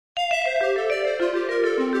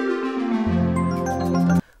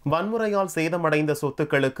வன்முறையால் சேதமடைந்த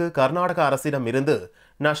சொத்துக்களுக்கு கர்நாடக அரசிடம் இருந்து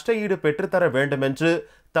நஷ்ட ஈடு பெற்றுத்தர வேண்டும் என்று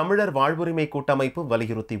தமிழர் வாழ்வுரிமை கூட்டமைப்பு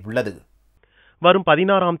வலியுறுத்தியுள்ளது. வரும்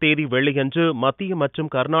 16ஆம் தேதி வெள்ளியன்று மத்திய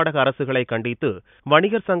மற்றும் கர்நாடக அரசுகளை கண்டித்து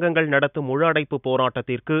வணிகர் சங்கங்கள் நடத்தும் முழு அடைப்பு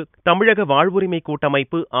போராட்டத்திற்கு தமிழக வாழ்வுரிமை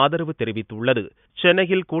கூட்டமைப்பு ஆதரவு தெரிவித்துள்ளது.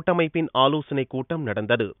 சென்னையில் கூட்டமைப்பின் ஆலோசனைக் கூட்டம்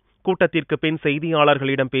நடந்தது. கூட்டத்திற்கு பின்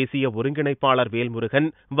செய்தியாளர்களிடம் பேசிய ஒருங்கிணைப்பாளர் வேல்முருகன்,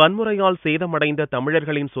 வன்முறையால் சேதமடைந்த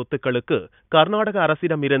தமிழர்களின் சொத்துக்களுக்கு கர்நாடக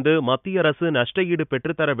அரசிடமிருந்து மத்திய அரசு நஷ்ட ஈடு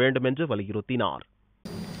பெற்றுத்தர வேண்டும் என்று வலியுறுத்தினார்.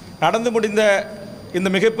 நடந்து முடிந்த இந்த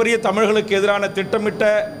மிகப்பெரிய தமிழர்களுக்கு எதிரான திட்டமிட்ட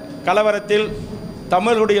கலவரத்தில்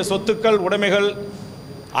தமிழர்களுடைய சொத்துக்கள் உடைமைகள்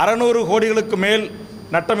 600 கோடிகளுக்கு மேல்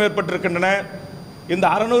நட்டம் ஏற்பட்டிருக்கின்றன. இந்த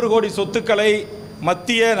 600 கோடி சொத்துக்களை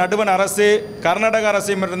மத்திய நடுவண் அரசு கர்நாடக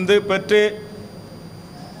அரசிடமிருந்து பெற்று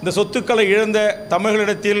இந்த சொத்துக்களை இழந்த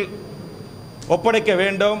தமிழர்களிடத்தில் ஒப்படைக்க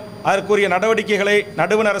வேண்டும். அதற்குரிய நடவடிக்கைகளை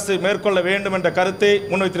நடுவண் அரசு மேற்கொள்ள வேண்டும் என்ற கருத்தை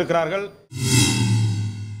முன்வைத்திருக்கிறார்கள்.